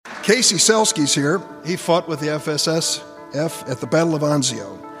Casey Selsky's here. He fought with the FSSF at the Battle of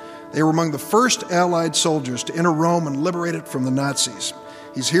Anzio. They were among the first Allied soldiers to enter Rome and liberate it from the Nazis.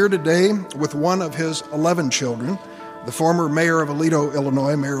 He's here today with one of his 11 children, the former mayor of Aledo,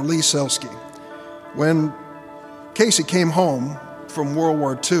 Illinois, Mayor Lee Selsky. When Casey came home from World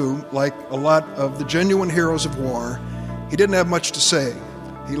War II, like a lot of the genuine heroes of war, he didn't have much to say.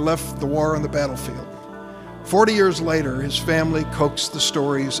 He left the war on the battlefield. 40 years later, his family coaxed the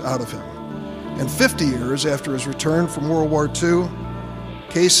stories out of him. And 50 years after his return from World War II,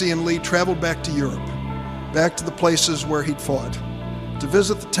 Casey and Lee traveled back to Europe, back to the places where he'd fought, to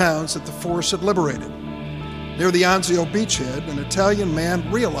visit the towns that the force had liberated. Near the Anzio beachhead, an Italian man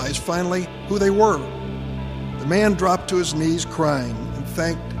realized finally who they were. The man dropped to his knees crying and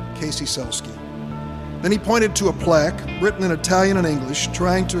thanked Casey Selsky. Then he pointed to a plaque written in Italian and English,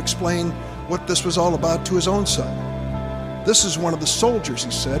 trying to explain what this was all about to his own son. "This is one of the soldiers,"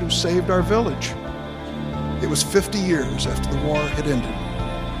 he said, "who saved our village." It was 50 years after the war had ended.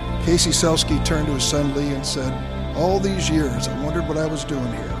 Casey Selsky turned to his son Lee and said, "All these years I wondered what I was doing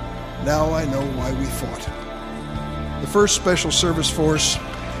here. Now I know why we fought." The 1st Special Service Force,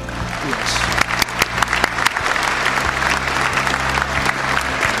 yes.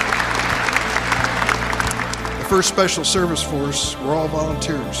 The 1st Special Service Force were all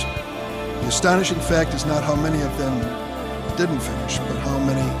volunteers. The astonishing fact is not how many of them didn't finish, but how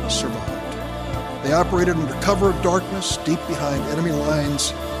many survived. They operated under cover of darkness, deep behind enemy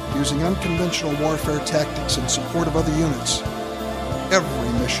lines, using unconventional warfare tactics in support of other units. Every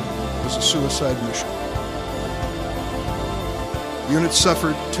mission was a suicide mission. The unit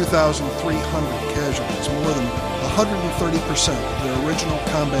suffered 2,300 casualties, more than 130% of their original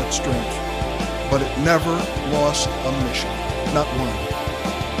combat strength, but it never lost a mission, not one.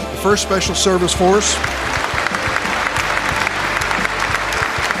 The 1st Special Service Force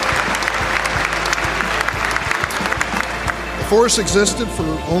existed for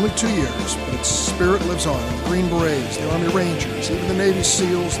only 2 years, but its spirit lives on in the Green Berets, the Army Rangers, even the Navy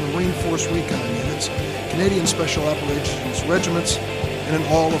SEALs and the Marine Force Recon units, Canadian Special Operations regiments, and in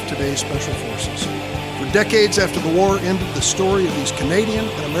all of today's special forces. For decades after the war ended, the story of these Canadian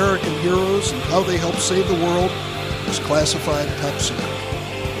and American heroes and how they helped save the world was classified top secret.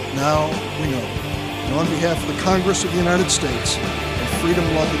 Now we know. And on behalf of the Congress of the United States and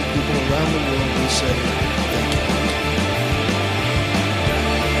freedom-loving people around the world, we say thank you.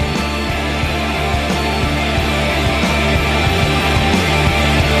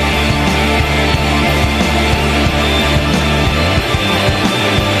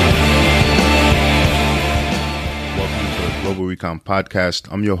 Global Recon Podcast.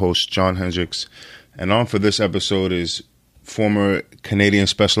 I'm your host, John Hendricks, and on for this episode is former Canadian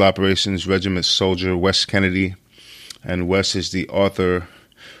Special Operations Regiment soldier Wes Kennedy, and Wes is the author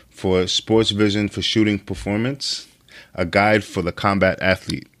for Sports Vision for Shooting Performance, a guide for the combat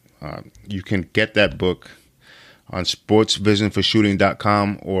athlete. You can get that book on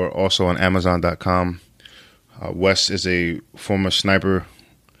sportsvisionforshooting.com or also on amazon.com. Wes is a former sniper,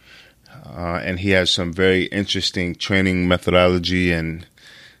 and he has some very interesting training methodology and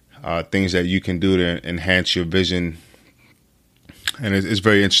things that you can do to enhance your vision. And it's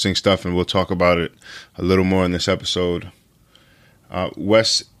very interesting stuff, and we'll talk about it a little more in this episode.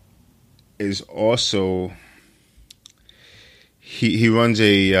 Wes is also, he runs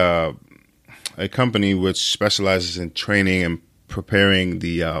a company which specializes in training and preparing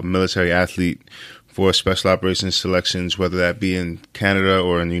the military athlete for special operations selections, whether that be in Canada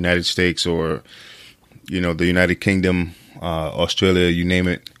or in the United States or, the United Kingdom, Australia, you name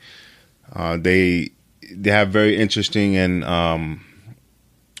it. They have very interesting and,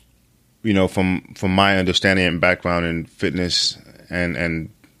 from my understanding and background in fitness and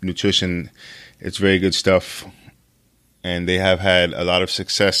nutrition, it's very good stuff. And they have had a lot of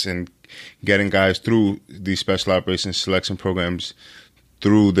success in getting guys through these special operations selection programs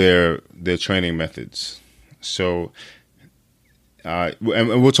through their training methods. So, and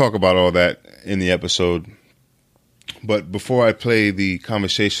we'll talk about all that in the episode. But before I play the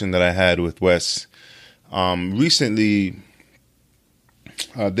conversation that I had with Wes, recently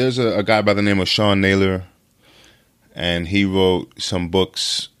there's a guy by the name of Sean Naylor, and he wrote some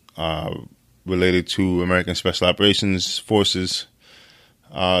books related to American Special Operations Forces.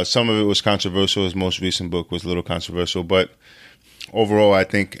 Some of it was controversial. His most recent book was a little controversial, but overall, I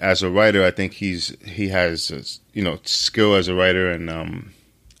think as a writer, I think he has skill as a writer, and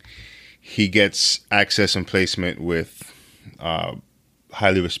he gets access and placement with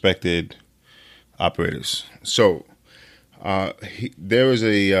highly respected operators. So there was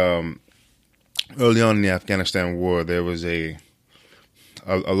early on in the Afghanistan war, there was a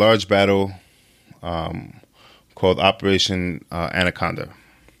a large battle called Operation Anaconda.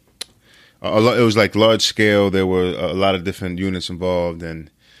 It was like large scale. There were a lot of different units involved, and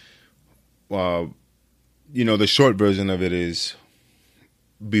the short version of it is,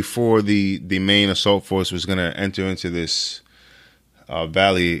 before the main assault force was going to enter into this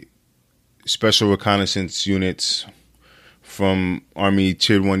valley, special reconnaissance units from Army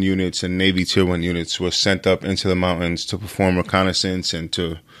Tier 1 units and Navy Tier 1 units were sent up into the mountains to perform reconnaissance and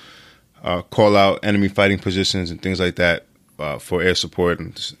to call out enemy fighting positions and things like that for air support.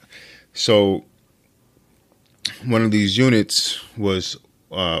 And so one of these units was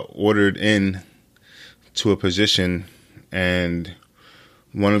ordered in to a position, and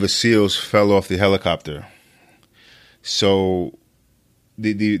one of the SEALs fell off the helicopter. So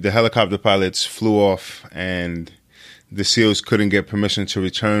the helicopter pilots flew off, and the SEALs couldn't get permission to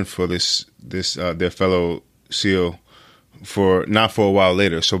return for this their fellow SEAL not for a while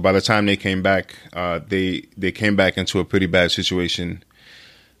later. So by the time they came back, they came back into a pretty bad situation,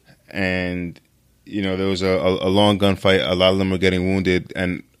 and there was a long gunfight. A lot of them were getting wounded,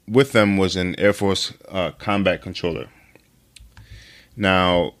 and with them was an Air Force combat controller.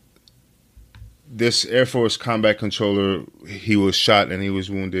 Now, this Air Force combat controller, he was shot and he was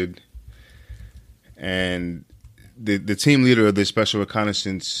wounded, and the team leader of the special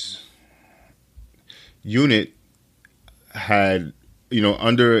reconnaissance unit had,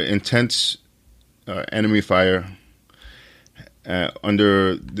 under intense enemy fire, in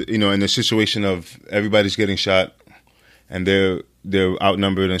the situation of everybody's getting shot and they're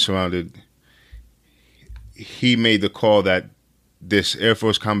outnumbered and surrounded, he made the call that this Air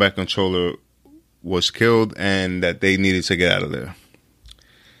Force combat controller was killed and that they needed to get out of there.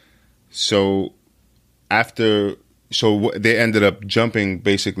 So they ended up jumping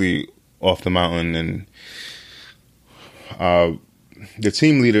basically off the mountain, and the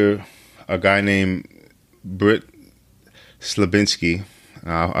team leader, a guy named Britt Slabinski,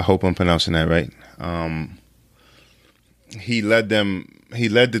 I hope I'm pronouncing that right. He led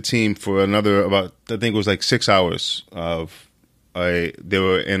the team for another about, I think it was like 6 hours they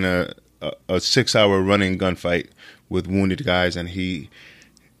were in a 6-hour running gunfight with wounded guys, and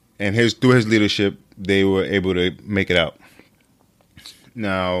through his leadership, they were able to make it out.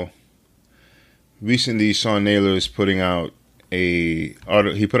 Now, recently, Sean Naylor is putting out he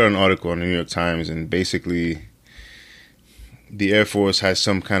put out an article in the New York Times, and basically the Air Force has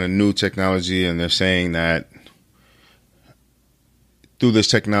some kind of new technology, and they're saying that through this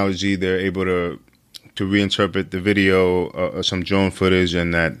technology, they're able to reinterpret the video or some drone footage,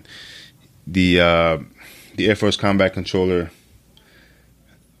 and that the Air Force combat controller,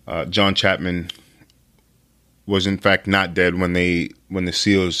 John Chapman, was in fact not dead when the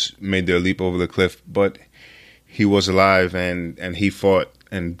SEALs made their leap over the cliff, but he was alive, and he fought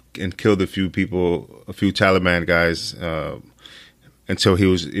and killed a few Taliban guys until he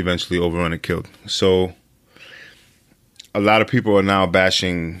was eventually overrun and killed. So a lot of people are now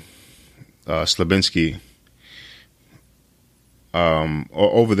bashing Slabinski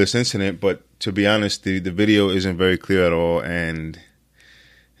over this incident, but to be honest, the video isn't very clear at all, and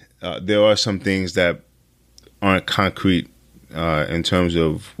there are some things that aren't concrete in terms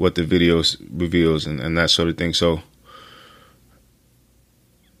of what the video reveals and that sort of thing. So,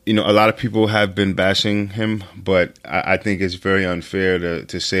 a lot of people have been bashing him, but I think it's very unfair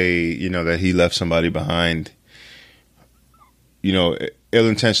to say, that he left somebody behind,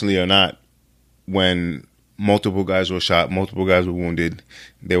 ill-intentionally or not, when multiple guys were shot, multiple guys were wounded,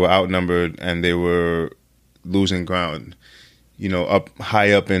 they were outnumbered, and they were losing ground,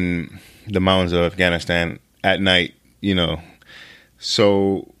 high up in the mountains of Afghanistan at night,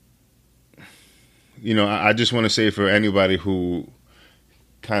 So, I just want to say, for anybody who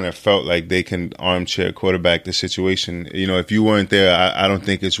kind of felt like they can armchair quarterback the situation, if you weren't there, I don't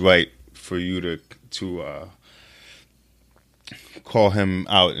think it's right for you to call him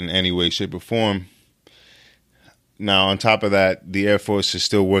out in any way, shape, or form. Now, on top of that, the Air Force is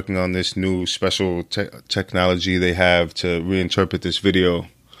still working on this new special technology they have to reinterpret this video.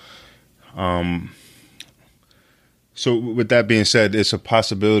 So with that being said, it's a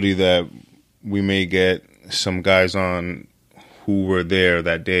possibility that we may get some guys on who were there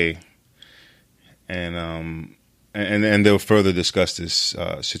that day, and they'll further discuss this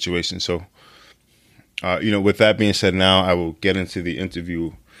situation. So, with that being said, now I will get into the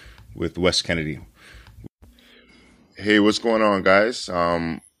interview with Wes Kennedy. Hey, what's going on, guys?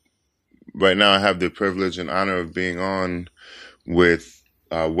 Right now I have the privilege and honor of being on with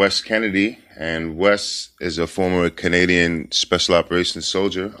Wes Kennedy, and Wes is a former Canadian Special Operations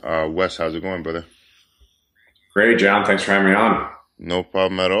soldier. Wes, how's it going, brother? Great, John. Thanks for having me on. No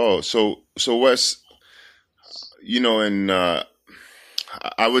problem at all. So Wes, in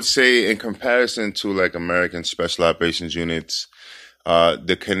I would say in comparison to like American special operations units,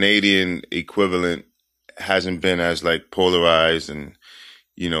 the Canadian equivalent hasn't been as like polarized and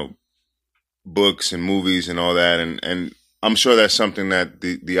you know books and movies and all that, and I'm sure that's something that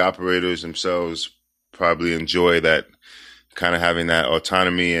the operators themselves probably enjoy, that kind of having that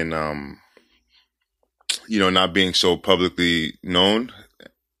autonomy and not being so publicly known.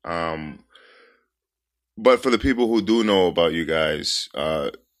 Um, but for the people who do know about you guys,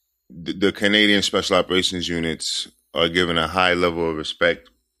 the Canadian Special Operations units are given a high level of respect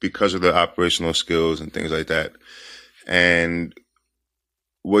because of their operational skills and things like that. And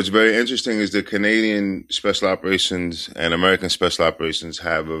what's very interesting is the Canadian Special Operations and American Special Operations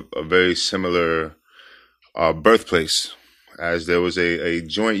have a very similar birthplace, as there was a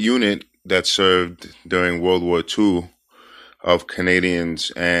joint unit that served during World War II of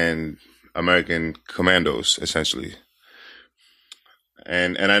Canadians and American commandos, essentially.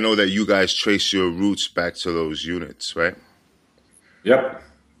 And I know that you guys trace your roots back to those units, right? Yep.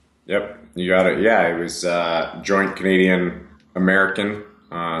 Yep. You got it. Yeah, it was Joint Canadian American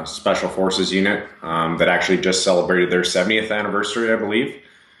Special Forces unit that actually just celebrated their 70th anniversary, I believe.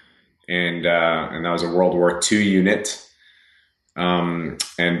 And that was a World War II unit. And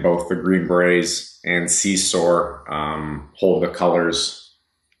both the Green Berets and CSOR hold the colors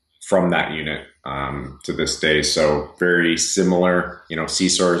from that unit to this day. So very similar,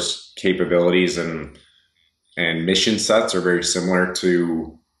 CSOR's capabilities and mission sets are very similar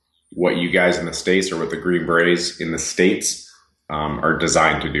to what you guys in the States or what the Green Berets in the States are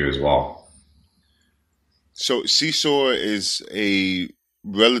designed to do as well. So CSOR is a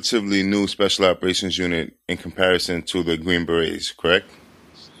relatively new special operations unit in comparison to the Green Berets, correct?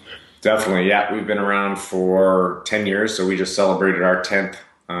 Definitely, yeah. We've been around for 10 years, so we just celebrated our 10th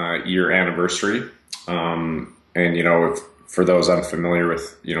year anniversary. For those unfamiliar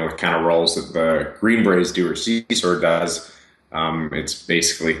with, the kind of roles that the Green Berets do or CSOR does, it's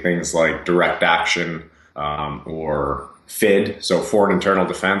basically things like direct action or FID, so Foreign Internal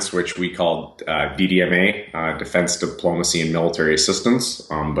Defense, which we call DDMA, Defense Diplomacy and Military Assistance,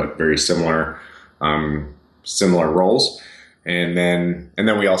 but very similar roles. And then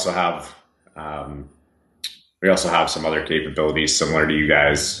we also have some other capabilities similar to you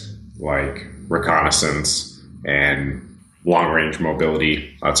guys, like reconnaissance and long range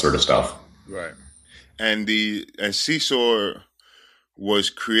mobility, that sort of stuff. Right. And CSOR was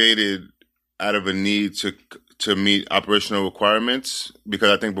created out of a need to meet operational requirements,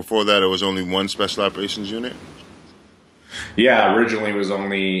 because I think before that it was only one special operations unit. Yeah, originally it was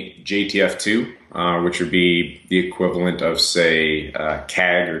only JTF2, which would be the equivalent of, say,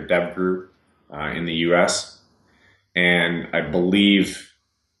 CAG or Dev Group in the U.S. And I believe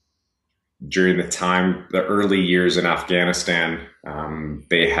during the early years in Afghanistan,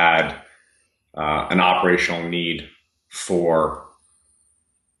 they had an operational need for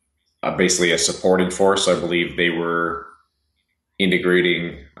basically a supporting force. I believe they were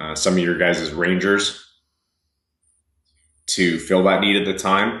integrating some of your guys' Rangers to fill that need at the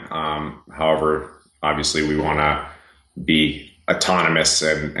time. However, obviously we want to be autonomous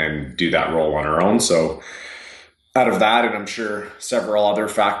and do that role on our own. So out of that, and I'm sure several other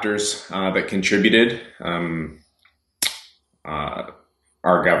factors that contributed, our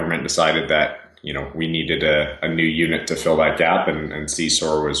government decided that we needed a new unit to fill that gap, and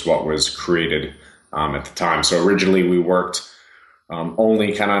CSOR was what was created at the time. So originally we worked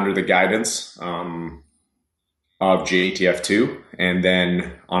only kind of under the guidance of JTF2, and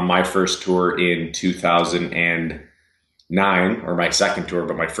then on my first tour in 2009, or my second tour,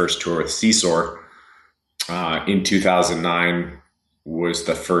 but my first tour with CSOR in 2009 was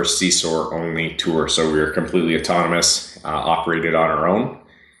the first CSOR only tour. So we were completely autonomous, operated on our own.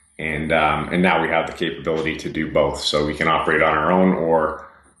 And now we have the capability to do both. So we can operate on our own, or,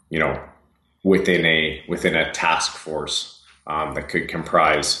 within a task force that could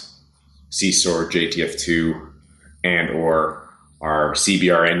comprise CSOR, JTF2, and or our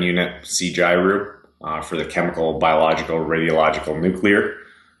CBRN unit, CGIRU, for the chemical, biological, radiological, nuclear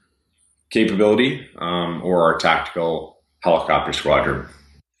capability, or our tactical helicopter squadron.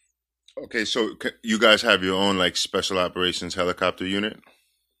 Okay, so you guys have your own special operations helicopter unit?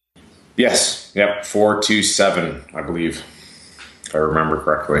 Yes. Yep. 427, I believe, if I remember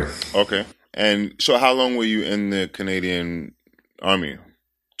correctly. Okay. And so how long were you in the Canadian Army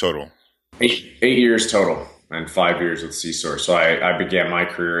total? 8 years total, and 5 years with CSOR. So I began my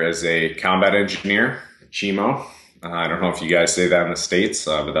career as a combat engineer, CHIMO. I don't know if you guys say that in the States,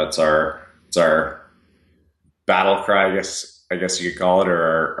 but it's our battle cry, I guess, I guess you could call it,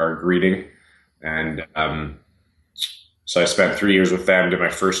 or our greeting. And so I spent 3 years with them. Did my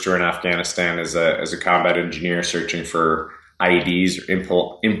first tour in Afghanistan as a combat engineer, searching for IEDs,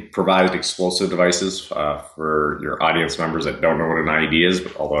 or improvised explosive devices, for your audience members that don't know what an IED is,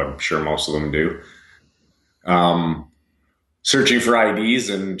 although I'm sure most of them do. Searching for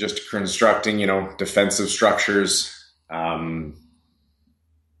IEDs and just constructing, defensive structures, that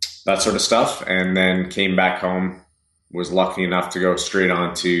sort of stuff. And then came back home, was lucky enough to go straight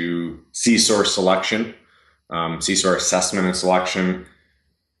on to CSOR selection, CSOR assessment and selection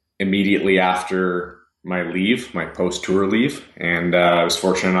immediately after my leave, my post-tour leave. And I was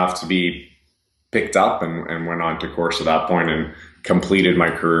fortunate enough to be picked up and went on to course at that point and completed my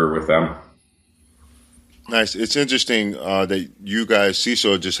career with them. Nice. It's interesting that you guys,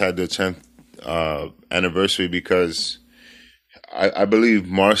 CSOR, just had their 10th anniversary, because I believe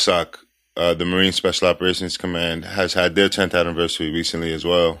MARSOC, the Marine Special Operations Command, has had their 10th anniversary recently as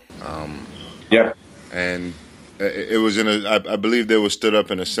well. Yeah. And it was I believe they were stood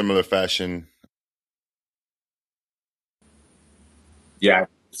up in a similar fashion. Yeah.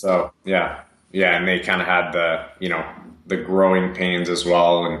 So, yeah. Yeah. And they kind of had the growing pains as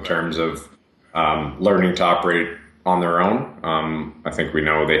well in terms of learning to operate on their own. I think we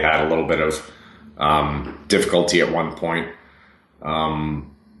know they had a little bit of difficulty at one point.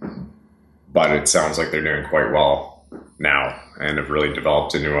 But it sounds like they're doing quite well now and have really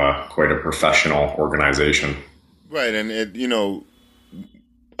developed into quite a professional organization. Right. And,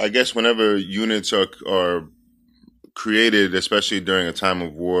 I guess whenever units are created, especially during a time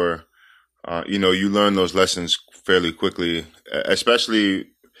of war, you learn those lessons fairly quickly, especially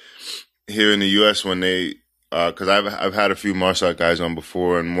here in the U.S. when they, because I've had a few MARSOC guys on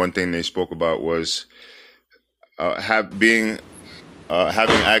before, and one thing they spoke about was having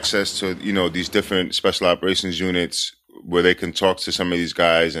access to these different special operations units where they can talk to some of these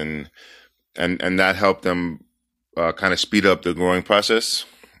guys, and that helped them kind of speed up the growing process.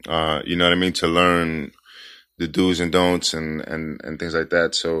 You know what I mean? To learn the do's and don'ts and things like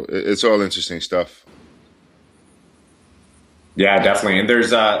that. So it's all interesting stuff. Yeah, definitely. And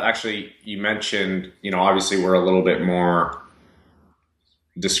there's actually, you mentioned, obviously we're a little bit more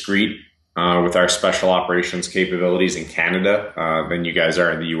discreet with our special operations capabilities in Canada than you guys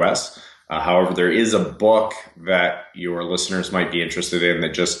are in the US. However, there is a book that your listeners might be interested in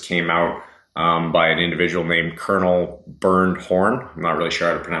that just came out by an individual named Colonel Bernd Horn. I'm not really sure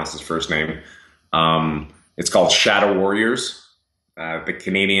how to pronounce his first name. It's called Shadow Warriors, the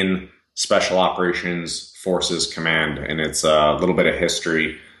Canadian Special Operations Forces Command. And it's a little bit of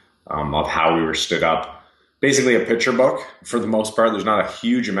history of how we were stood up. Basically a picture book for the most part. There's not a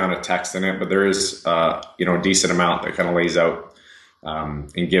huge amount of text in it, but there is a decent amount that kind of lays out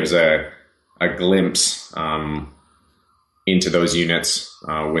and gives a glimpse into those units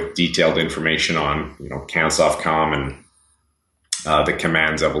with detailed information on CANSOFCOM and the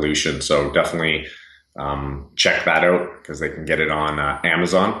command's evolution. So definitely check that out, because they can get it on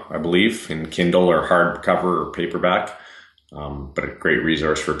Amazon, I believe, in Kindle or hardcover or paperback. But a great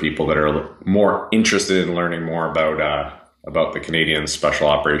resource for people that are more interested in learning more about the Canadian Special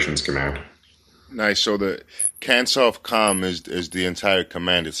Operations Command. Nice. So the CANSOFCOM is the entire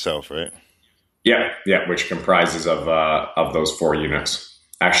command itself, right? Yeah, which comprises of those 4 units.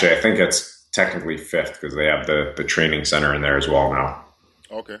 Actually, I think it's technically 5th, because they have the training center in there as well now.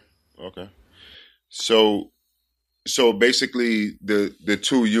 Okay. So basically, the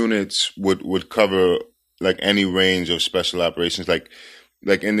 2 units would cover like any range of special operations. Like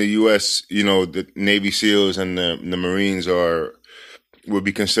in the U.S., the Navy SEALs and the Marines would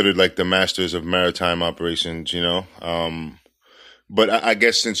be considered like the masters of maritime operations. But I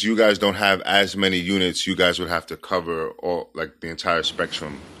guess since you guys don't have as many units, you guys would have to cover all, like, the entire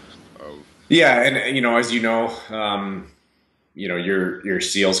spectrum. Yeah, and as your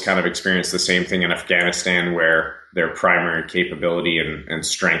SEALs kind of experienced the same thing in Afghanistan, where their primary capability and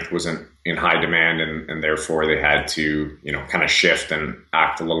strength wasn't in high demand, and therefore they had to kind of shift and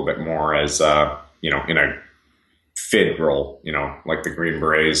act a little bit more as in a FID role, like the Green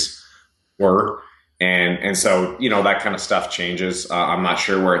Berets were. And so, that kind of stuff changes. I'm not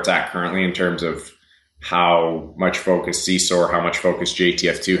sure where it's at currently in terms of how much focus CSOR, how much focus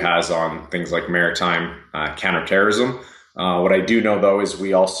JTF2 has on things like maritime counterterrorism. What I do know, though, is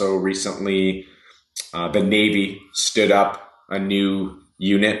we also recently, the Navy stood up a new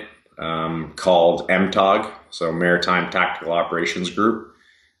unit called MTOG, so Maritime Tactical Operations Group.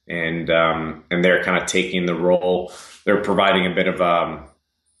 And they're kind of taking the role. They're providing a bit of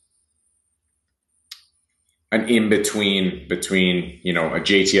an in-between between, a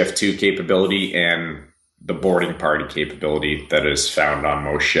JTF2 capability and the boarding party capability that is found on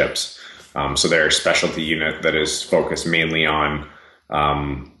most ships. So they're a specialty unit that is focused mainly on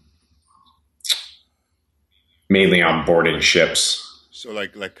boarding ships. So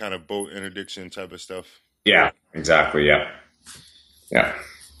like kind of boat interdiction type of stuff. Yeah, exactly. Yeah.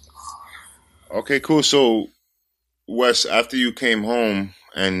 Okay, cool. So Wes, after you came home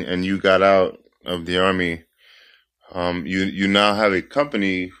and you got out of the Army, you now have a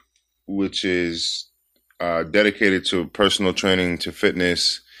company which is dedicated to personal training, to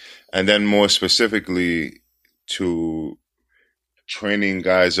fitness, and then more specifically to training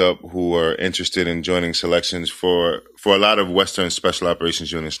guys up who are interested in joining selections for a lot of Western Special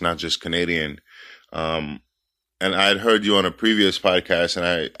Operations units, not just Canadian. And I had heard you on a previous podcast,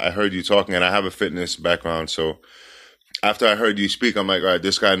 and I heard you talking, and I have a fitness background. So after I heard you speak, I'm like, all right,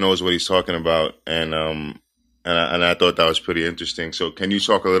 this guy knows what he's talking about. And I thought that was pretty interesting. So can you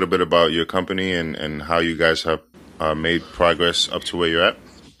talk a little bit about your company and how you guys have made progress up to where you're at?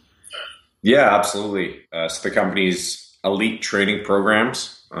 Yeah, absolutely. So the company's Elite Training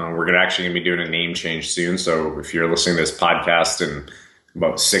Programs. We're actually going to be doing a name change soon. So if you're listening to this podcast in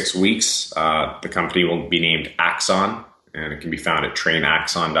about 6 weeks, the company will be named Axon, and it can be found at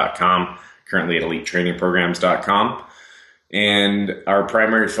trainaxon.com, currently at elitetrainingprograms.com. And our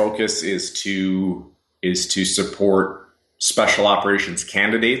primary focus is to support special operations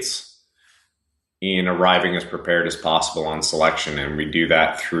candidates in arriving as prepared as possible on selection. And we do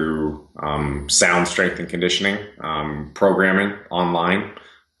that through sound strength and conditioning, programming online,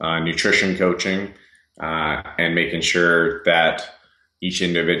 nutrition coaching, and making sure that each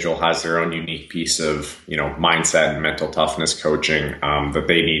individual has their own unique piece of, mindset and mental toughness coaching that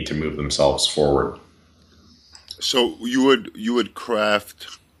they need to move themselves forward. So you would craft,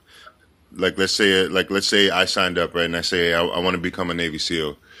 let's say I signed up, right, and I say I want to become a Navy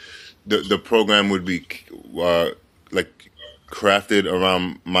SEAL. The program would be crafted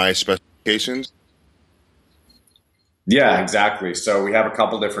around my specifications. Yeah, exactly. So we have a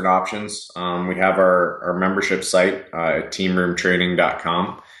couple different options. We have our membership site at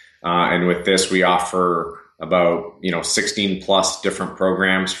teamroomtraining.com. And with this, we offer about 16 plus different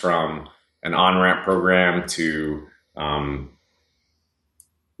programs, from an on-ramp program to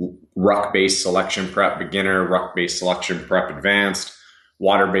ruck-based selection prep beginner, ruck-based selection prep advanced,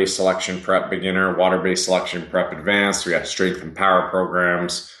 water-based selection prep beginner, water-based selection prep advanced. We have strength and power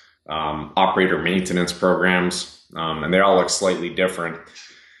programs, operator maintenance programs, and they all look slightly different.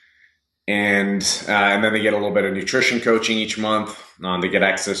 And then they get a little bit of nutrition coaching each month. They get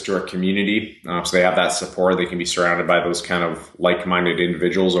access to our community, so they have that support. They can be surrounded by those kind of like-minded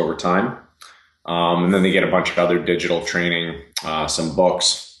individuals over time. And then they get a bunch of other digital training, some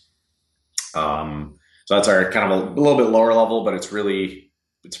books. So that's our kind of a little bit lower level, but it's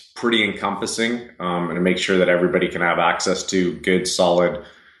pretty encompassing, and to make sure that everybody can have access to good, solid,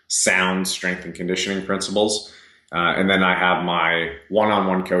 sound strength and conditioning principles. And then I have my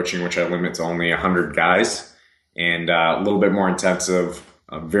one-on-one coaching, which I limit to only 100 guys, and a little bit more intensive,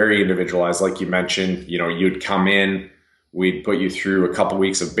 very individualized. Like you mentioned, you'd come in, we'd put you through a couple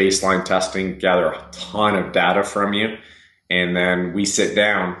weeks of baseline testing, gather a ton of data from you, and then we sit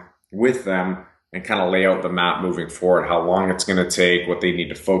down with them and kind of lay out the map moving forward, how long it's going to take, what they need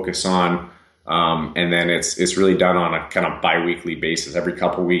to focus on. And then it's really done on a kind of bi-weekly basis. Every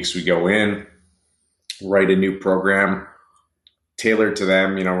couple of weeks we go in, write a new program tailored to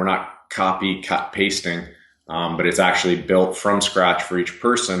them. We're not copy, cut, pasting, but it's actually built from scratch for each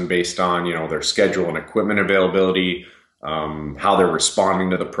person based on, their schedule and equipment availability, how they're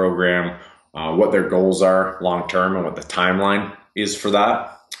responding to the program, what their goals are long-term, and what the timeline is for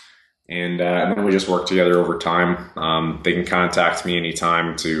that. And then we just work together over time. They can contact me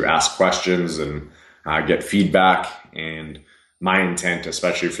anytime to ask questions and get feedback. And my intent,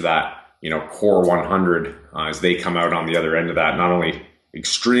 especially for that, core 100, as they come out on the other end of that, not only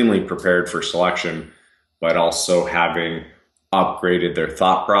extremely prepared for selection, but also having upgraded their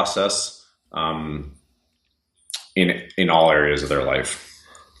thought process in all areas of their life.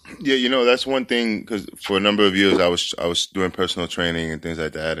 Yeah, that's one thing, because for a number of years I was doing personal training and things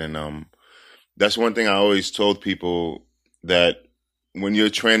like that, and that's one thing I always told people, that when you're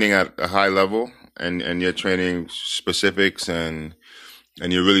training at a high level and you're training specifics and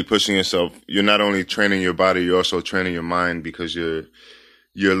you're really pushing yourself, you're not only training your body, you're also training your mind, because you're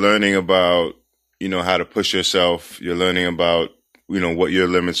learning about how to push yourself. You're learning about what your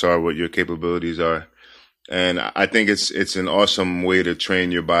limits are, what your capabilities are. And I think it's an awesome way to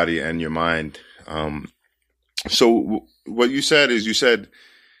train your body and your mind. So what you said is,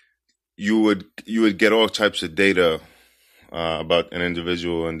 you would get all types of data about an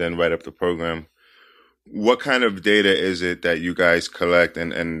individual and then write up the program. what kind of data is it that you guys collect,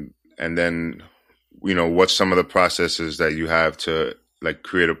 and then, what's some of the processes that you have to like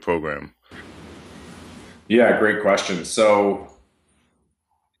create a program? Yeah, great question. So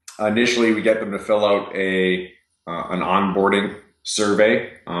initially, we get them to fill out an onboarding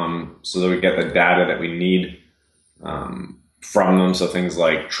survey, so that we get the data that we need from them. So things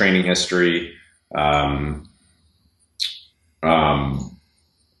like training history,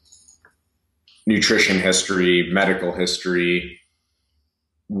 nutrition history, medical history,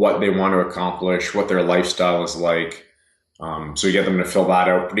 what they want to accomplish, what their lifestyle is like. So we get them to fill that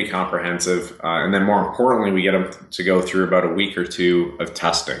out, pretty comprehensive. And then more importantly, we get them to go through about a week or two of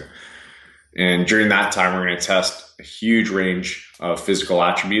testing. And during that time, we're going to test a huge range of physical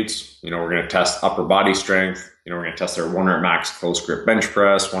attributes. We're going to test upper body strength. We're going to test their 100 max close grip bench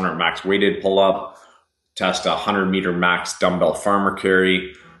press, 100 max weighted pull up, test a 100 meter max dumbbell farmer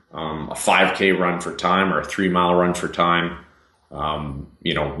carry, a 5K run for time or a 3-mile run for time.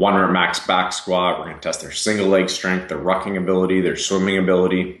 100 max back squat. We're going to test their single leg strength, their rucking ability, their swimming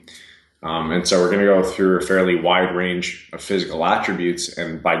ability. And so we're going to go through a fairly wide range of physical attributes.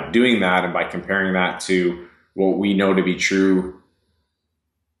 And by doing that and by comparing that to what we know to be true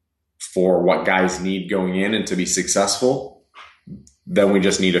for what guys need going in and to be successful, then we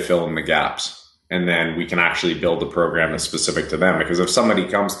just need to fill in the gaps. And then we can actually build a program that's specific to them. Because if somebody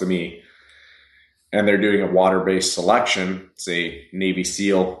comes to me and they're doing a water-based selection, say Navy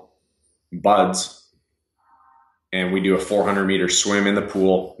SEAL buds, and we do a 400 meter swim in the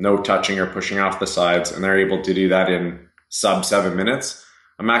pool, no touching or pushing off the sides, and they're able to do that in sub 7 minutes,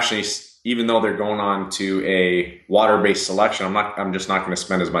 I'm actually, even though they're going on to a water-based selection, I'm just not going to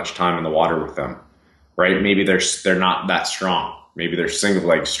spend as much time in the water with them, right? Maybe they're not that strong. Maybe their single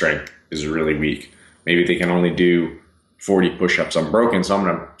leg strength is really weak. Maybe they can only do 40 push-ups unbroken, so I'm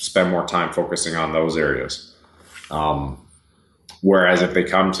going to spend more time focusing on those areas. Whereas if they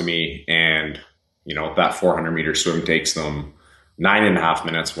come to me and, that 400 meter swim takes them 9.5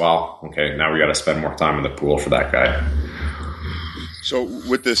 minutes, well, okay, now we got to spend more time in the pool for that guy. So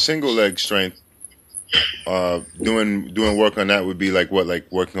with the single leg strength, doing work on that would be like what,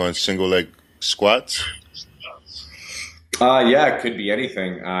 like working on single leg squats? Yeah, it could be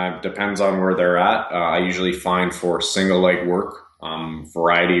anything. Depends on where they're at. I usually find for single leg work,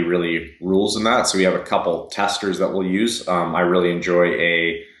 variety really rules in that. So we have a couple testers that we'll use. I really enjoy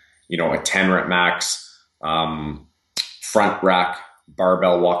a 10 rep max front rack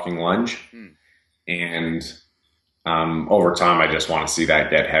barbell walking lunge. And over time, I just want to see that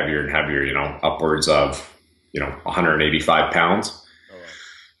get heavier and heavier, upwards of, 185 pounds.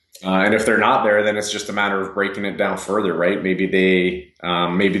 And if they're not there, then it's just a matter of breaking it down further, right? Maybe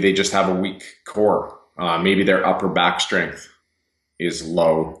they just have a weak core. Maybe their upper back strength is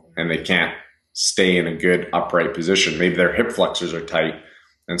low and they can't stay in a good upright position. Maybe their hip flexors are tight,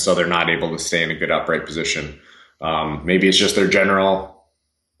 and so they're not able to stay in a good upright position. Maybe it's just their general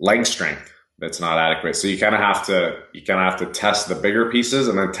leg strength that's not adequate. So you kind of have to test the bigger pieces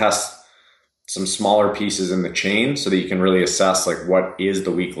and then test some smaller pieces in the chain so that you can really assess like what is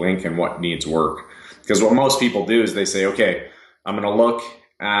the weak link and what needs work. Because what most people do is they say, okay, I'm going to look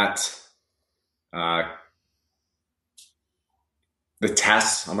at the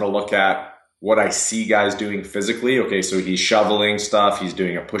tests. I'm going to look at what I see guys doing physically. Okay, so he's shoveling stuff. He's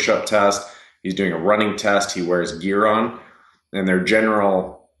doing a push-up test. He's doing a running test. He wears gear on. And their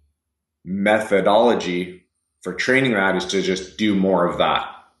general methodology for training that is to just do more of that,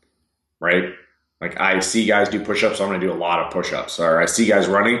 right? Like I see guys do push-ups, so I'm going to do a lot of push-ups. Or I see guys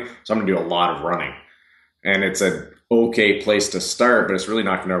running, so I'm going to do a lot of running. And it's an okay place to start, but it's really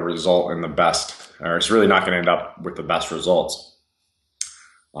not going to result in the best, or it's really not going to end up with the best results.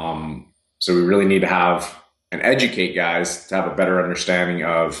 So we really need to have and educate guys to have a better understanding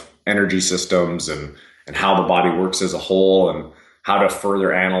of energy systems and how the body works as a whole and how to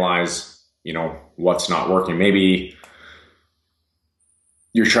further analyze, what's not working. Maybe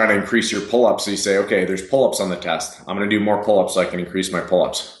you're trying to increase your pull-ups. So you say, okay, there's pull-ups on the test. I'm going to do more pull-ups so I can increase my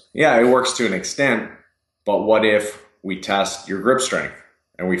pull-ups. Yeah, it works to an extent, but what if we test your grip strength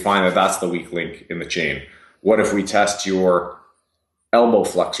and we find that that's the weak link in the chain? What if we test your elbow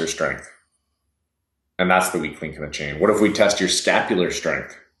flexor strength and that's the weak link in the chain? What if we test your scapular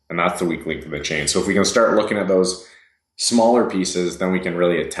strength and that's the weak link in the chain? So if we can start looking at those smaller pieces, then we can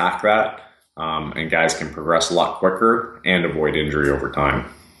really attack that. And guys can progress a lot quicker and avoid injury over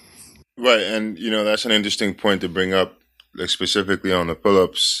time. Right. And, that's an interesting point to bring up, like specifically on the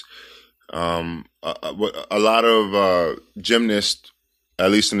pull-ups. A lot of gymnasts, at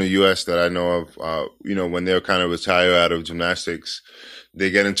least in the U.S. that I know of, when they're kind of retire out of gymnastics,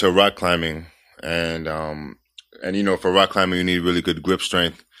 they get into rock climbing. and you know, for rock climbing, you need really good grip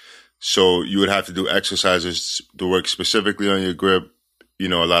strength. So you would have to do exercises to work specifically on your grip, you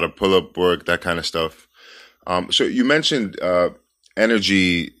know, a lot of pull-up work, that kind of stuff. So you mentioned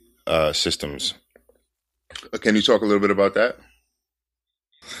energy systems. Can you talk a little bit about that?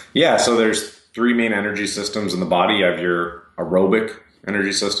 Yeah, so there's three main energy systems in the body. You have your aerobic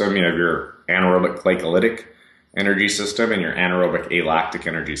energy system, you have your anaerobic glycolytic energy system, and your anaerobic alactic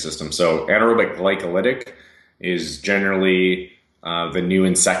energy system. So anaerobic glycolytic is generally the new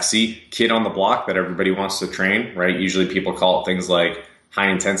and sexy kid on the block that everybody wants to train, right? Usually people call it things like high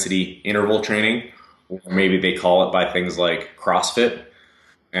intensity interval training, or maybe they call it by things like CrossFit.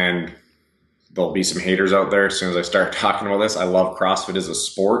 And there'll be some haters out there as soon as I start talking about this. I love CrossFit as a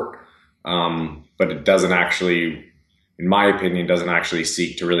sport, but it doesn't actually, in my opinion, doesn't actually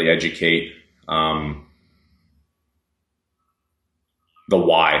seek to really educate the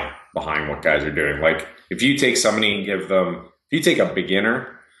why behind what guys are doing. Like if you take somebody and give them, if you take a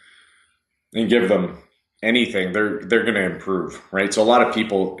beginner and give them anything, they're going to improve, right? So a lot of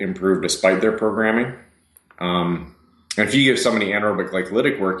people improve despite their programming. And if you give somebody anaerobic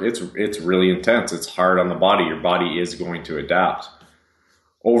glycolytic work, it's really intense. It's hard on the body. Your body is going to adapt.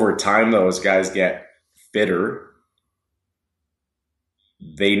 Over time, though, as guys get fitter,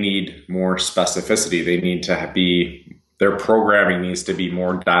 they need more specificity. They need to be, their programming needs to be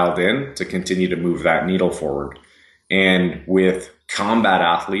more dialed in to continue to move that needle forward. And with combat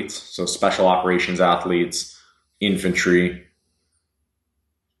athletes, so special operations athletes, infantry,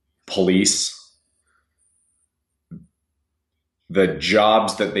 police, the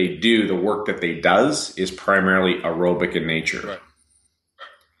jobs that they do, the work that they does is primarily aerobic in nature.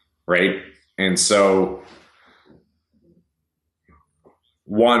 Right? And so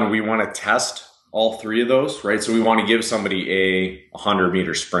one, we want to test all three of those, right? So we want to give somebody a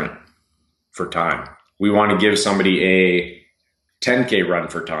 100-meter sprint for time. We want to give somebody a 10K run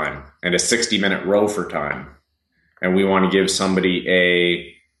for time and a 60-minute row for time. And we want to give somebody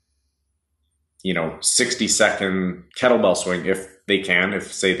a 60-second kettlebell swing if they can,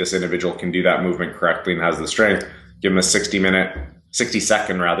 if say this individual can do that movement correctly and has the strength, give them a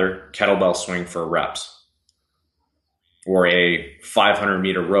 60-second kettlebell swing for reps, or a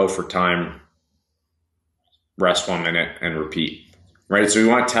 500-meter row for time, rest 1 minute and repeat, right? So we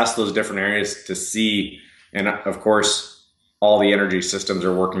want to test those different areas to see, and of course, all the energy systems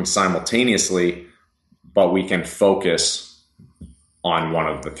are working simultaneously, but we can focus on one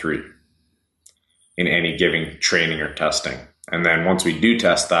of the three in any given training or testing. And then once we do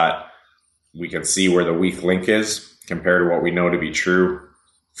test that, we can see where the weak link is compared to what we know to be true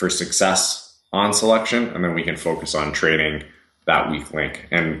for success on selection. And then we can focus on training that weak link.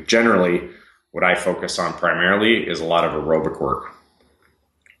 And generally, what I focus on primarily is a lot of aerobic work.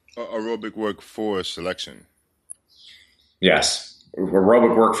 Aerobic work for selection. Yes.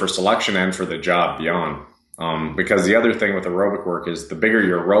 Aerobic work for selection and for the job beyond. Because the other thing with aerobic work is the bigger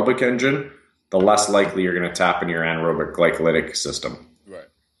your aerobic engine, the less likely you're going to tap into your anaerobic glycolytic system, right?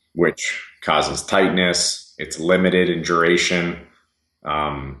 Which causes tightness. It's limited in duration.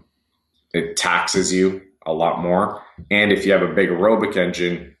 It taxes you a lot more. And if you have a big aerobic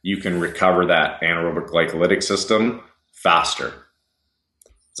engine, you can recover that anaerobic glycolytic system faster.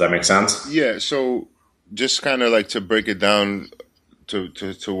 Does that make sense? Yeah. So just kind of like to break it down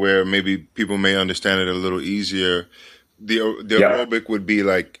to where maybe people may understand it a little easier. The aerobic would be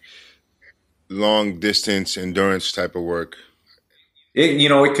like long distance endurance type of work.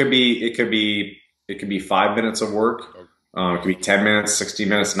 It could be 5 minutes of work. It could be 10 minutes, 60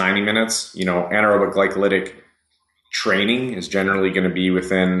 minutes, 90 minutes. Anaerobic glycolytic training is generally going to be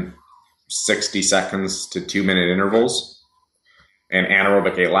within 60 seconds to 2-minute intervals. And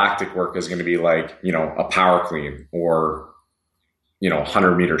anaerobic alactic work is going to be like, a power clean or,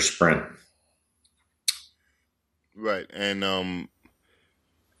 100-meter sprint. Right. And,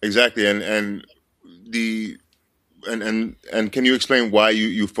 exactly. And can you explain why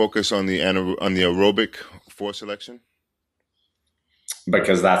you focus on the aerobic for selection?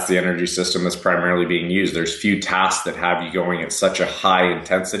 Because that's the energy system that's primarily being used. There's few tasks that have you going at such a high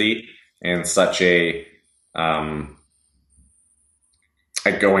intensity and such a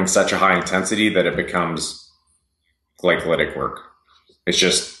going such a high intensity that it becomes glycolytic work. It's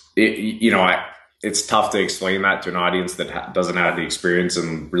just it's tough to explain that to an audience that doesn't have the experience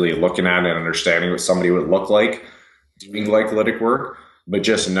and really looking at it and understanding what somebody would look like doing glycolytic work. But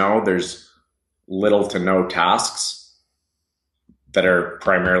just know there's little to no tasks that are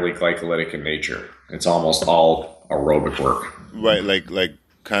primarily glycolytic in nature. It's almost all aerobic work. Right, like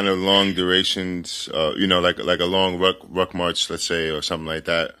kind of long durations, like a long ruck march, let's say, or something like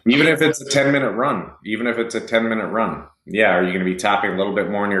that. Even if it's a 10-minute run, yeah, are you going to be tapping a little bit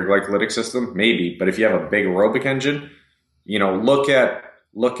more in your glycolytic system? Maybe, but if you have a big aerobic engine, look at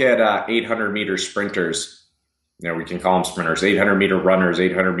 800-meter sprinters. We can call them sprinters, 800-meter runners,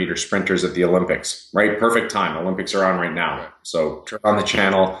 800-meter sprinters at the Olympics, right? Perfect time. Olympics are on right now. So turn on the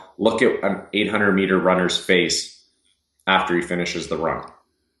channel, look at an 800-meter runner's face after he finishes the run,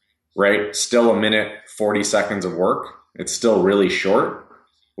 right? Still a minute, 40 seconds of work. It's still really short.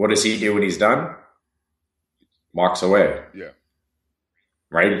 What does he do when he's done? Walks away. Yeah.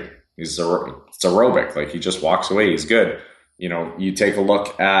 Right? It's aerobic. Like, he just walks away. He's good. You take a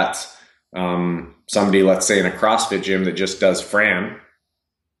look at somebody, let's say in a CrossFit gym that just does Fran,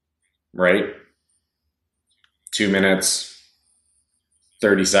 right? 2 minutes,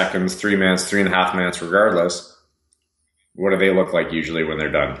 30 seconds, 3 minutes, 3.5 minutes, regardless. What do they look like usually when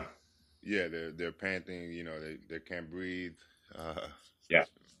they're done? Yeah, they're panting. They can't breathe. Yeah,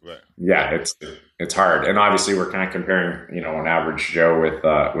 right. Yeah, it's hard, and obviously we're kind of comparing, an average Joe with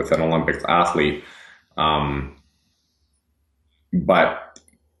an Olympic athlete, but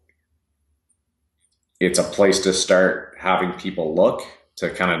it's a place to start having people look to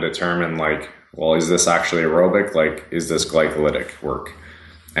kind of determine, like, well, is this actually aerobic? Like, is this glycolytic work?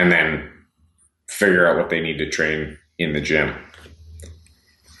 And then figure out what they need to train in the gym.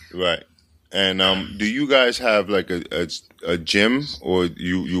 Right. And do you guys have like a gym, or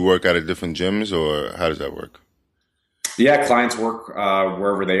you work out at different gyms, or how does that work? Yeah, clients work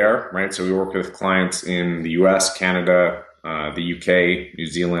wherever they are, right? So we work with clients in the US, Canada, the UK, New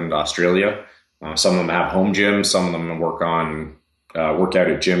Zealand, Australia. Some of them have home gyms. Some of them work out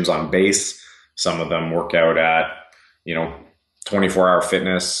at gyms on base. Some of them work out at, 24-hour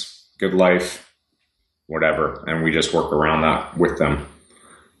fitness, Good Life, whatever. And we just work around that with them.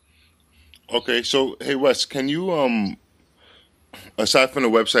 Okay. So, hey, Wes, can you, aside from the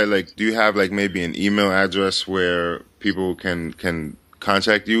website, like, do you have like maybe an email address where people can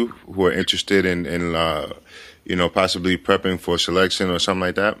contact you who are interested in possibly prepping for selection or something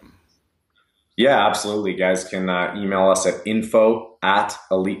like that? Yeah, absolutely. Guys can email us at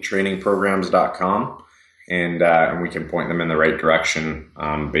info@elitetrainingprograms.com, and we can point them in the right direction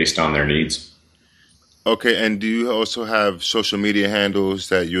based on their needs. Okay, and do you also have social media handles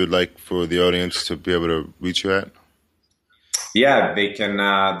that you would like for the audience to be able to reach you at? Yeah, they can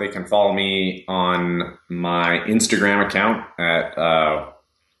follow me on my Instagram account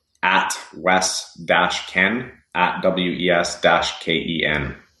at Wes-Ken at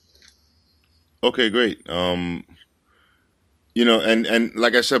WES-KEN. Okay, great. And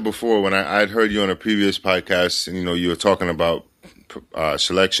like I said before, when I'd heard you on a previous podcast, and you were talking about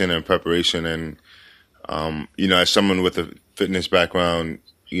selection and preparation, and as someone with a fitness background,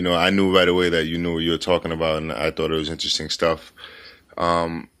 I knew right away that you knew what you were talking about, and I thought it was interesting stuff.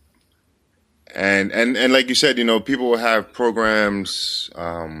 And like you said, people will have programs,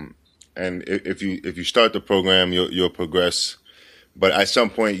 and if you start the program, you'll progress. But at some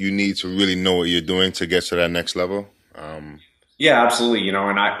point, you need to really know what you're doing to get to that next level. Yeah, absolutely.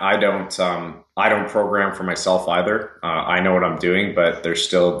 And I don't program for myself either. I know what I'm doing, but there's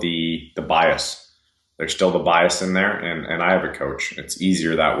still the bias. There's still the bias in there, and I have a coach. It's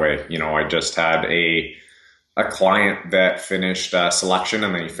easier that way. I just had a client that finished selection,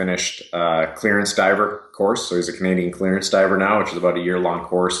 and then he finished clearance diver course. So he's a Canadian clearance diver now, which is about a year-long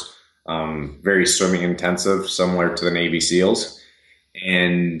course. Very swimming intensive, similar to the Navy SEALs.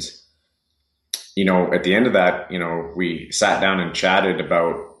 And, at the end of that, we sat down and chatted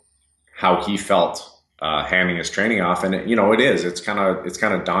about how he felt handing his training off. And, it's kind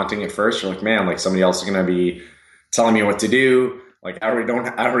of daunting at first. You're like, man, like somebody else is going to be telling me what to do. Like, I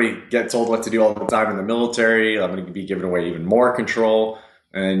already get told what to do all the time in the military. I'm going to be giving away even more control.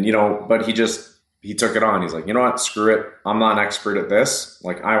 And, but he took it on. He's like, you know what, screw it. I'm not an expert at this.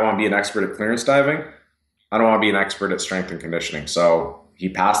 Like, I want to be an expert at clearance diving. I don't want to be an expert at strength and conditioning. So he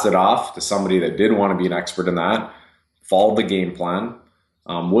passed it off to somebody that did want to be an expert in that, followed the game plan,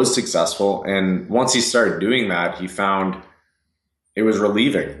 was successful. And once he started doing that, he found it was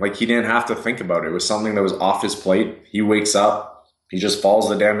relieving. Like, he didn't have to think about it. It was something that was off his plate. He wakes up, he just follows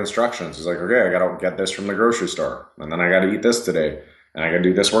the damn instructions. He's like, okay, I got to get this from the grocery store. And then I got to eat this today. And I got to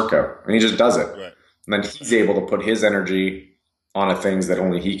do this workout. And he just does it. Right. And then he's able to put his energy on things that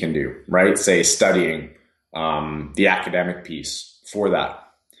only he can do, right? Say studying, the academic piece for that.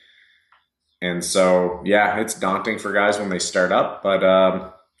 And so, yeah, it's daunting for guys when they start up,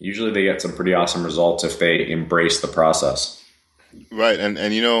 but usually they get some pretty awesome results if they embrace the process. Right. And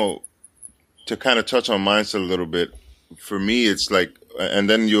to kind of touch on mindset a little bit, for me, it's like, and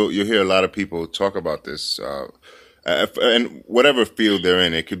then you'll hear a lot of people talk about this, and whatever field they're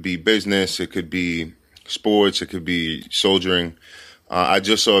in. It could be business, it could be sports, it could be soldiering. I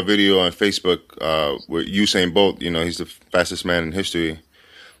just saw a video on Facebook with Usain Bolt. He's the fastest man in history,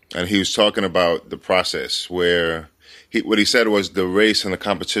 and he was talking about the process where what he said was the race and the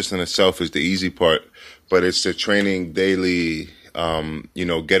competition itself is the easy part, but it's the training daily.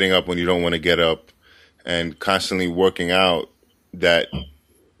 Getting up when you don't want to get up, and constantly working out. That's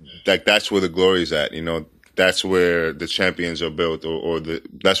where the glory is at. That's where the champions are built, or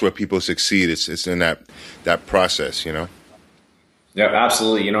that's where people succeed. It's in that process. Yeah,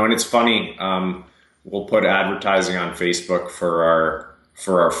 absolutely. And it's funny. We'll put advertising on Facebook for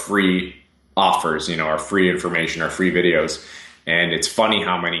our free offers. Our free information, our free videos, and it's funny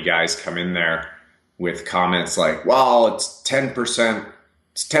how many guys come in there with comments like, "Well, it's 10%.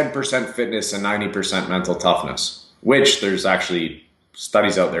 It's 10% fitness and 90% mental toughness." Which there's actually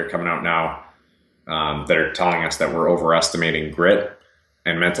studies out there coming out now that are telling us that we're overestimating grit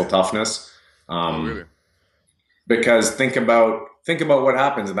and mental toughness. Really? Because think about what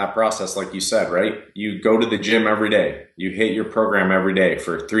happens in that process, like you said, right? You go to the gym every day. You hit your program every day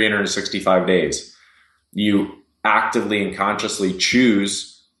for 365 days. You actively and consciously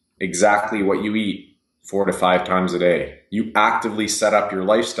choose exactly what you eat 4 to 5 times a day. You actively set up your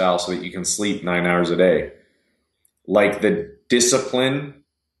lifestyle so that you can sleep 9 hours a day. Like, the discipline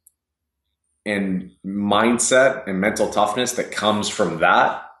and mindset and mental toughness that comes from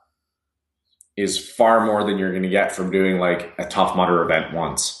that is far more than you're going to get from doing like a Tough Mudder event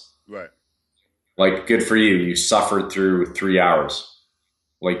once. Right. Like, good for you. You suffered through 3 hours.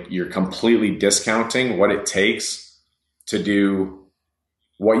 Like, you're completely discounting what it takes to do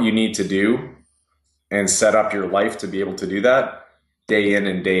what you need to do and set up your life to be able to do that day in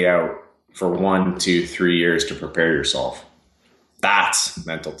and day out for 1, 2, 3 years to prepare yourself. That's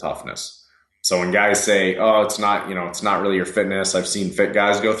mental toughness. So when guys say, "Oh, it's not really your fitness," I've seen fit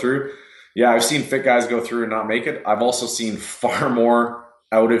guys go through. Yeah, I've seen fit guys go through and not make it. I've also seen far more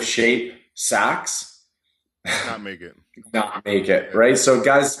out of shape sacks not make it. Not make it, right? So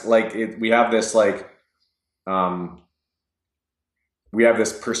guys, we have this we have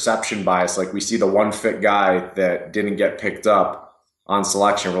this perception bias. Like, we see the one fit guy that didn't get picked up on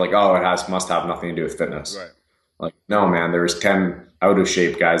selection. We're like, "Oh, must have nothing to do with fitness." Right. Like, no, man, there's 10 out of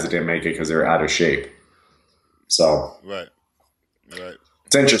shape guys that didn't make it because they were out of shape. So Right.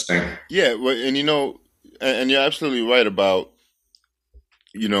 It's interesting. Yeah. Well, and and you're absolutely right about,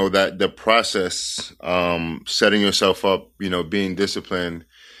 that the process, setting yourself up, being disciplined.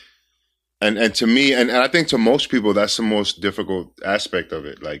 And to me, and I think to most people, that's the most difficult aspect of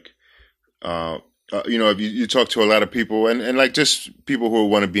it. Like, if you talk to a lot of people and like just people who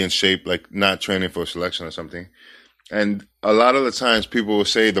want to be in shape, like not training for selection or something. And a lot of the times people will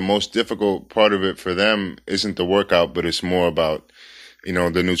say the most difficult part of it for them isn't the workout, but it's more about,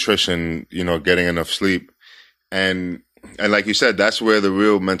 the nutrition, getting enough sleep. And like you said, that's where the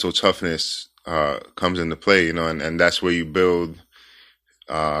real mental toughness, comes into play, and that's where you build,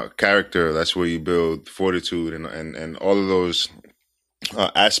 character. That's where you build fortitude and all of those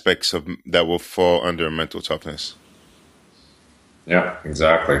aspects of that will fall under mental toughness. Yeah,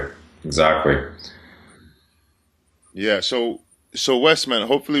 exactly. Yeah. So Wes, man,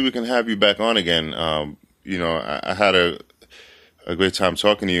 hopefully we can have you back on again. I had a great time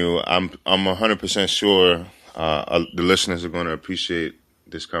talking to you. I'm 100% sure the listeners are going to appreciate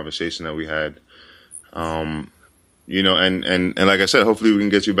this conversation that we had. And like I said, hopefully we can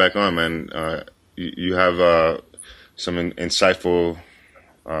get you back on, man. You have some insightful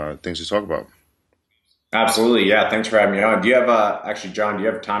things to talk about. Absolutely. Yeah. Thanks for having me on. Do you have, John, do you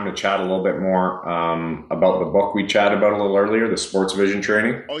have time to chat a little bit more about the book we chatted about a little earlier, the Sports Vision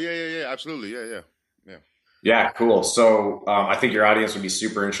Training? Oh, yeah. Absolutely. Yeah. Yeah, cool. So I think your audience would be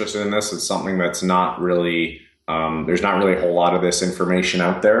super interested in this. It's something that's not really, there's not really a whole lot of this information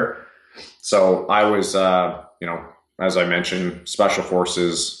out there. So I was, as I mentioned, Special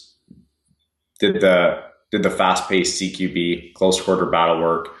Forces, did the fast-paced CQB, close quarter battle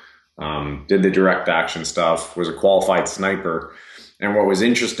work, did the direct action stuff, was a qualified sniper. And what was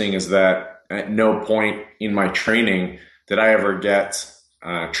interesting is that at no point in my training did I ever get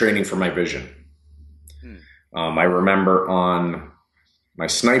training for my vision. I remember on my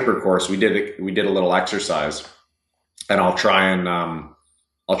sniper course, we did a little exercise, and I'll try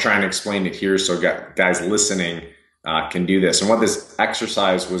and explain it here so guys listening can do this. And what this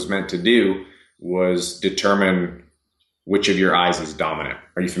exercise was meant to do was determine which of your eyes is dominant.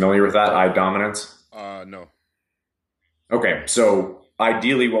 Are you familiar with that, eye dominance? No. Okay, so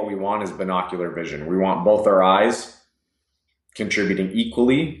ideally what we want is binocular vision. We want both our eyes contributing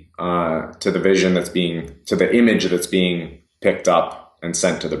equally to the vision to the image that's being picked up and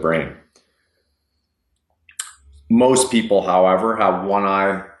sent to the brain. Most people, however, have one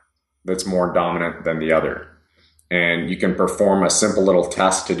eye that's more dominant than the other. And you can perform a simple little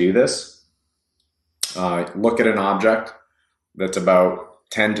test to do this. Look at an object that's about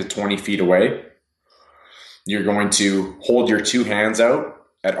 10 to 20 feet away. You're going to hold your two hands out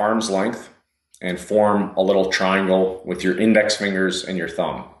at arm's length and form a little triangle with your index fingers and your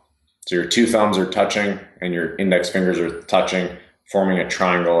thumb. So your two thumbs are touching and your index fingers are touching, forming a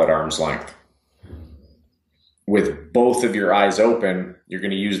triangle at arm's length. With both of your eyes open, you're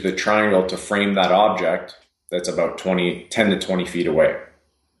going to use the triangle to frame that object that's about 10 to 20 feet away.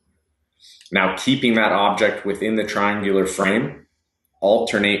 Now, keeping that object within the triangular frame,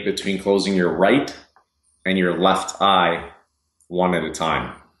 alternate between closing your right and your left eye one at a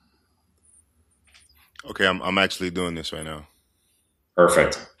time. Okay, I'm actually doing this right now.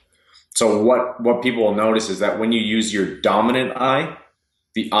 Perfect. So what people will notice is that when you use your dominant eye,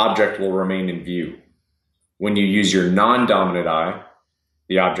 the object will remain in view. When you use your non-dominant eye,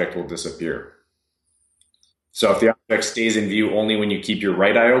 the object will disappear. So if the object stays in view only when you keep your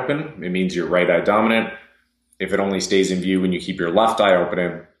right eye open, it means your right eye dominant. If it only stays in view when you keep your left eye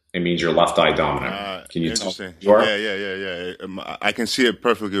open, it means your left eye dominant. Can you tell? Yeah. I can see it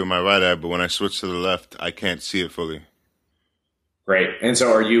perfectly with my right eye, but when I switch to the left, I can't see it fully. Great. And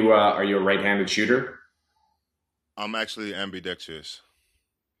so are you a right-handed shooter? I'm actually ambidextrous.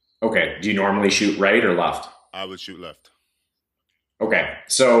 Okay. Do you normally shoot right or left? I would shoot left. Okay.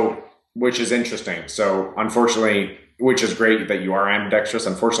 So, which is interesting. So, unfortunately, which is great that you are ambidextrous.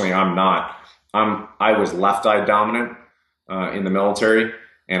 Unfortunately, I'm not. I was left eye dominant in the military,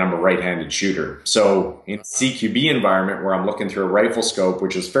 and I'm a right-handed shooter. So, in CQB environment where I'm looking through a rifle scope,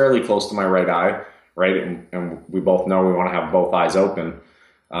 which is fairly close to my right eye, right, and we both know we want to have both eyes open.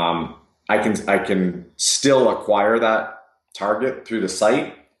 I can still acquire that target through the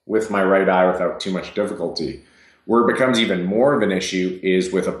sight with my right eye without too much difficulty. Where it becomes even more of an issue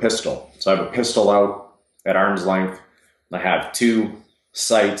is with a pistol. So I have a pistol out at arm's length. I have two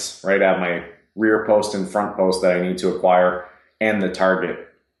sights, right? I have my rear post and front post that I need to acquire and the target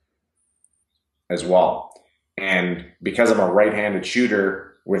as well. And because I'm a right-handed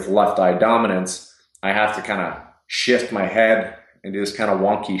shooter with left eye dominance, I have to kind of shift my head and do this kind of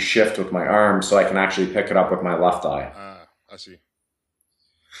wonky shift with my arm so I can actually pick it up with my left eye. I see.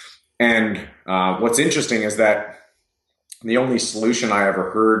 And what's interesting is that the only solution I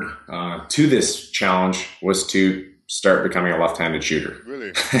ever heard to this challenge was to start becoming a left-handed shooter.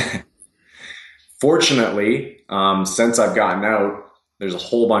 Really? Fortunately, since I've gotten out, there's a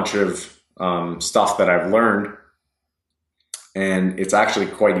whole bunch of stuff that I've learned, and it's actually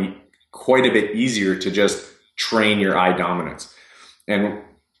quite a bit easier to just train your eye dominance. And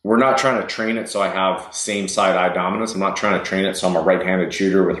we're not trying to train it so I have same side eye dominance. I'm not trying to train it so I'm a right-handed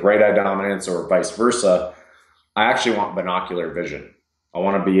shooter with right eye dominance or vice versa. I actually want binocular vision. I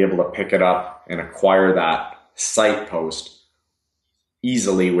want to be able to pick it up and acquire that sight post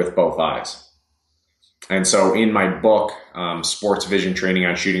easily with both eyes. And so in my book, Sports Vision Training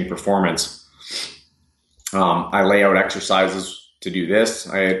on Shooting Performance, I lay out exercises to do this.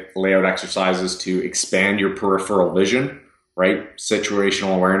 I lay out exercises to expand your peripheral vision, right?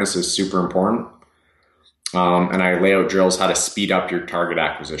 Situational awareness is super important. And I lay out drills how to speed up your target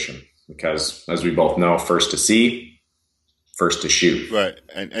acquisition because, as we both know, first to see, first to shoot. Right.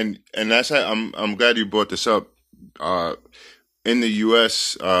 And that's how I'm glad you brought this up. In the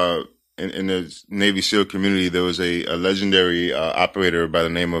U.S., in the Navy SEAL community, there was a legendary operator by the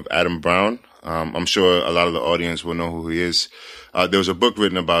name of Adam Brown. I'm sure a lot of the audience will know who he is. There was a book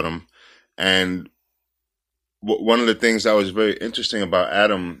written about him. And one of the things that was very interesting about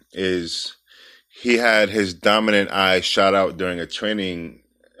Adam is he had his dominant eye shot out during a training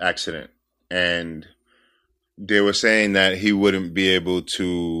accident. And they were saying that he wouldn't be able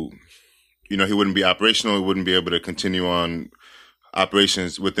to, he wouldn't be operational. He wouldn't be able to continue on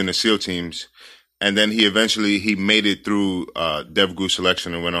operations within the SEAL teams. And then he made it through DevGru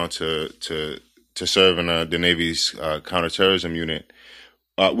selection and went on to serve in the Navy's counterterrorism unit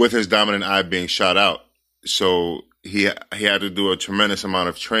with his dominant eye being shot out. So he had to do a tremendous amount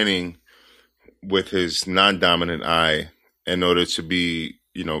of training with his non-dominant eye in order to be,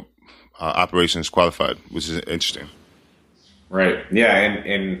 operations qualified, which is interesting. Right. Yeah.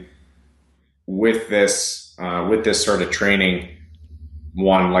 And with this sort of training,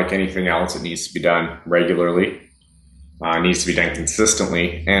 one, like anything else, it needs to be done regularly. It needs to be done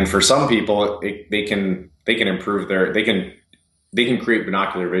consistently. And for some people, they can improve they can create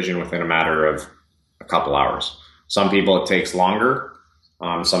binocular vision within a matter of a couple hours. Some people it takes longer.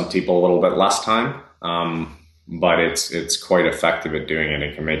 Some people a little bit less time. But it's quite effective at doing it.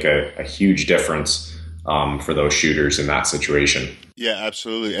 It can make a huge difference for those shooters in that situation. Yeah,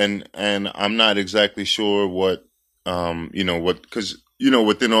 absolutely. And I'm not exactly sure what because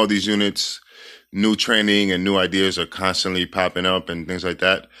within all these units, new training and new ideas are constantly popping up and things like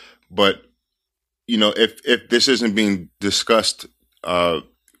that. But if this isn't being discussed, for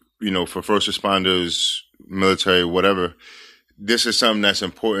first responders, military, whatever, this is something that's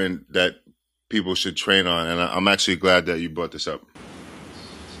important that people should train on. And I'm actually glad that you brought this up.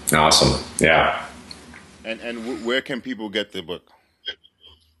 Awesome. Yeah. And where can people get the book?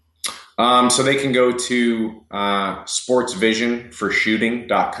 So they can go to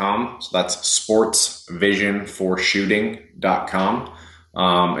sportsvisionforshooting.com. So that's sportsvisionforshooting.com.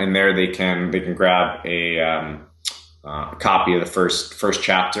 And there they can grab a copy of the first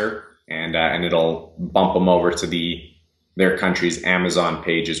chapter, and it'll bump them over to their country's Amazon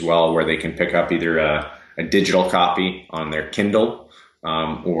page as well, where they can pick up either a digital copy on their Kindle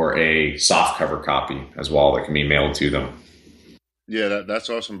or a softcover copy as well that can be mailed to them. Yeah, that's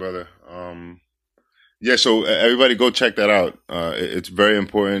awesome, brother. So everybody go check that out. It's very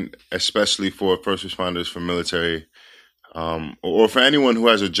important, especially for first responders, for military, or for anyone who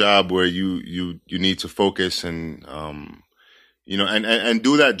has a job where you need to focus and and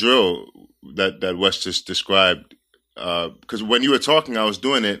do that drill that Wes just described. Because when you were talking, I was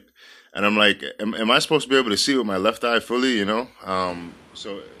doing it, and I'm like, am I supposed to be able to see with my left eye fully?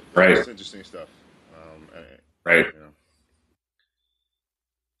 So right, that's interesting stuff. Right.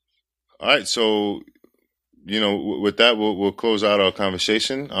 All right, so with that, we'll close out our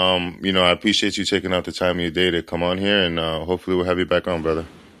conversation. I appreciate you taking out the time of your day to come on here, and hopefully we'll have you back on, brother.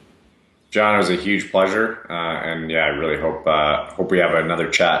 John, it was a huge pleasure, and yeah, I really hope we have another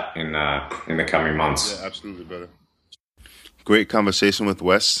chat in the coming months. Yeah, absolutely, brother. Great conversation with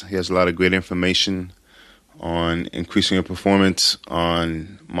Wes. He has a lot of great information on increasing your performance,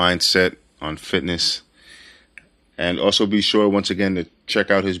 on mindset, on fitness. And also be sure, once again, to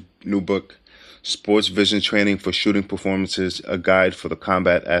check out his new book, Sports Vision Training for Shooting Performances, A Guide for the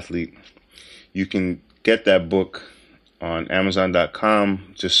Combat Athlete. You can get that book on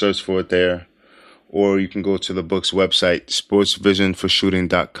Amazon.com. Just search for it there. Or you can go to the book's website,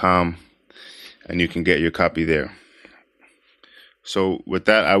 sportsvisionforshooting.com, and you can get your copy there. So with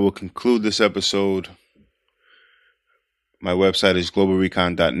that, I will conclude this episode. My website is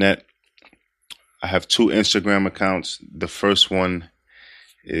globalrecon.net. I have 2 Instagram accounts. The first one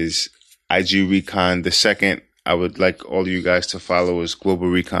is IG Recon. The second, I would like all of you guys to follow, is Global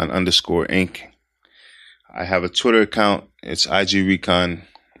Recon _Inc. I have a Twitter account. It's IG Recon.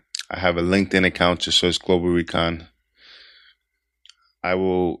 I have a LinkedIn account, just so it's Global Recon. I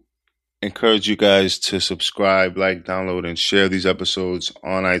will encourage you guys to subscribe, like, download, and share these episodes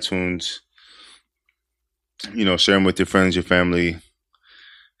on iTunes. Share them with your friends, your family,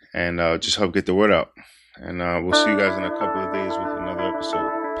 and just help get the word out. And we'll see you guys in a couple of days with another episode.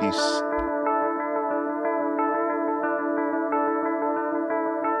 Peace.